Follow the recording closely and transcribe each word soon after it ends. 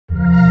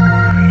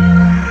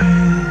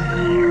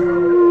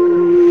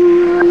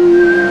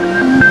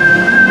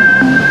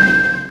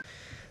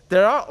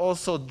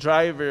also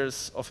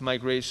drivers of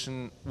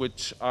migration,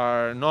 which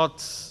are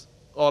not,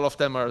 all of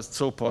them are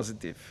so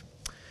positive.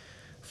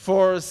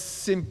 For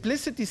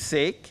simplicity's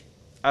sake,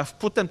 I've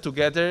put them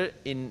together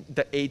in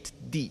the 8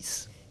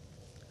 Ds.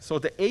 So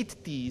the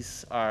 8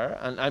 Ds are,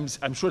 and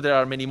I'm sure there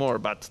are many more,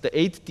 but the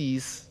 8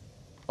 Ds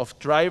of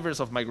drivers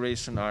of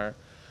migration are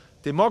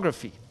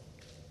demography.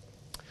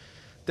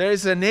 There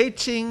is an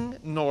aging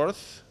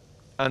north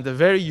and a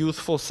very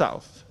youthful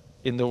south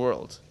in the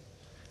world.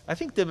 I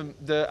think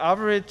the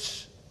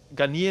average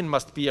Ghanaian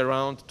must be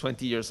around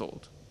 20 years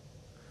old.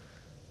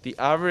 The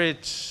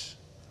average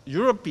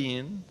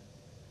European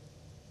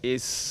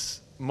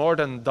is more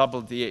than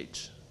double the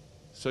age.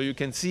 So you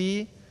can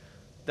see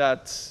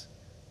that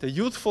the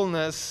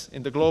youthfulness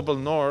in the global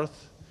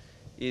north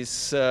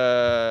is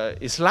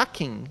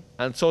lacking.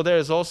 And so there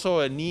is also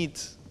a need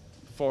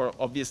for,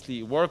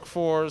 obviously,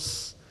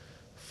 workforce,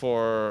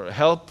 for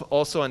help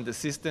also and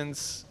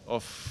assistance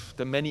of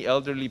the many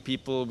elderly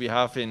people we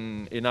have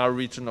in our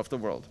region of the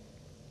world.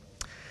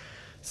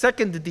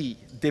 Second D,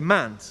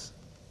 demand.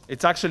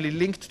 It's actually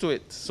linked to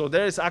it. So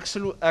there is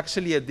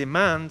actually a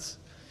demand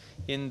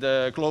in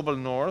the global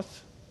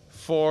north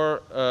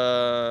for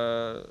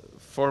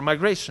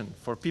migration,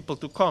 for people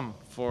to come,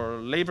 for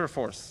labor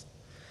force.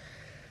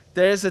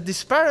 There is a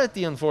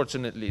disparity,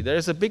 unfortunately. There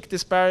is a big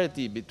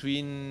disparity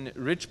between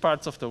rich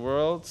parts of the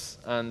world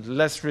and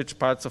less rich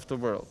parts of the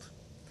world.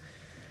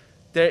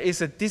 There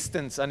is a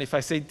distance, and if I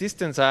say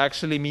distance, I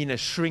actually mean a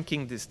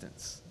shrinking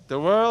distance.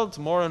 The world,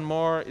 more and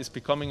more, is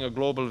becoming a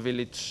global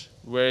village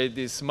where it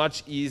is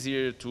much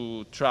easier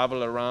to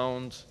travel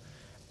around,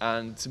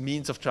 and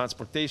means of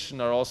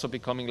transportation are also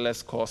becoming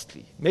less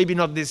costly. Maybe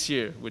not this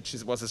year, which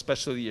was a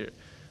special year,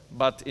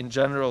 but in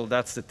general,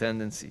 that's the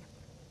tendency.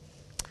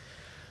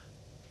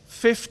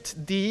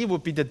 Fifth D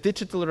would be the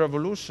digital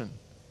revolution.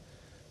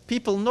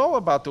 People know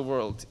about the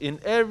world.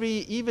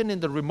 Even in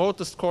the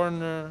remotest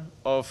corner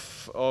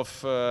of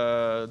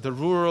the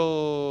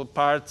rural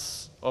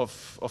parts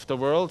of the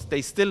world,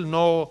 they still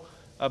know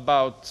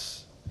about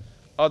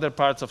other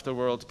parts of the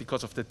world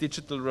because of the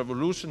digital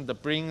revolution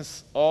that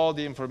brings all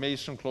the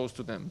information close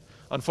to them.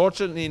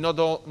 Unfortunately, not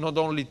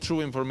only true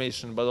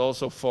information, but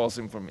also false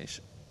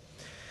information.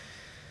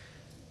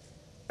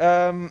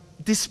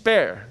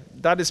 Despair.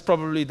 That is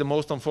probably the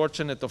most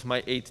unfortunate of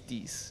my 8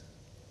 Ds.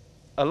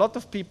 A lot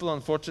of people,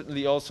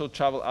 unfortunately, also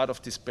travel out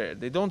of despair.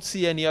 They don't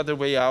see any other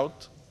way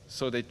out,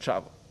 so they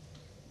travel.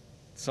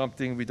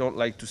 Something we don't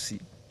like to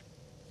see.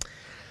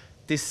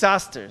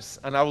 Disasters,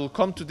 and I will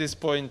come to this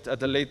point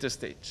at a later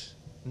stage.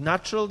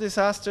 Natural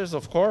disasters,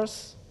 of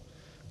course,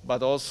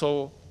 but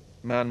also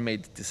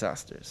man-made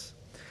disasters.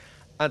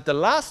 And the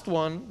last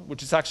one,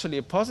 which is actually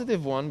a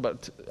positive one,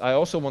 but I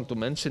also want to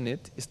mention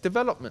it, is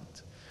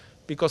development.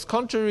 Because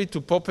contrary to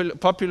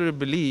popular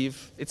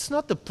belief, it's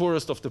not the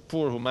poorest of the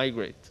poor who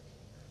migrate.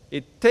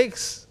 It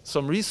takes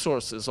some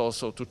resources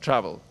also to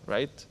travel,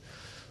 right?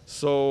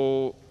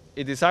 So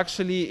it is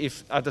actually,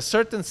 if at a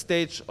certain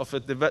stage of a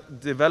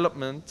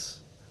development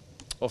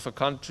of a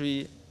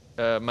country,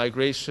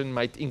 migration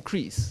might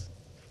increase.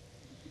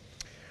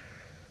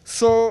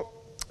 So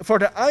for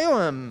the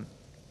IOM,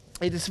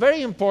 it is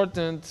very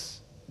important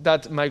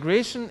that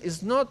migration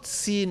is not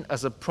seen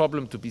as a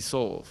problem to be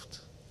solved,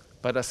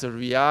 but as a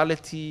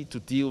reality to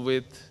deal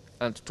with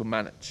and to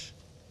manage.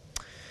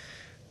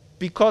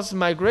 Because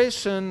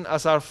migration,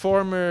 as our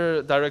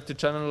former Director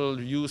General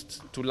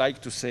used to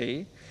like to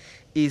say,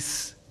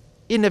 is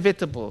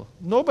inevitable.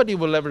 Nobody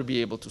will ever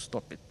be able to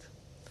stop it.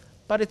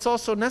 But it's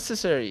also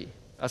necessary,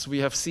 as we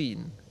have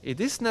seen. It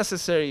is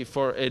necessary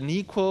for an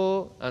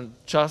equal and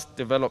just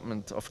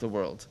development of the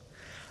world.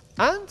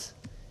 And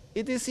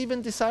it is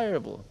even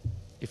desirable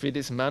if it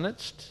is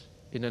managed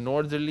in an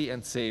orderly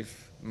and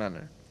safe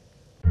manner.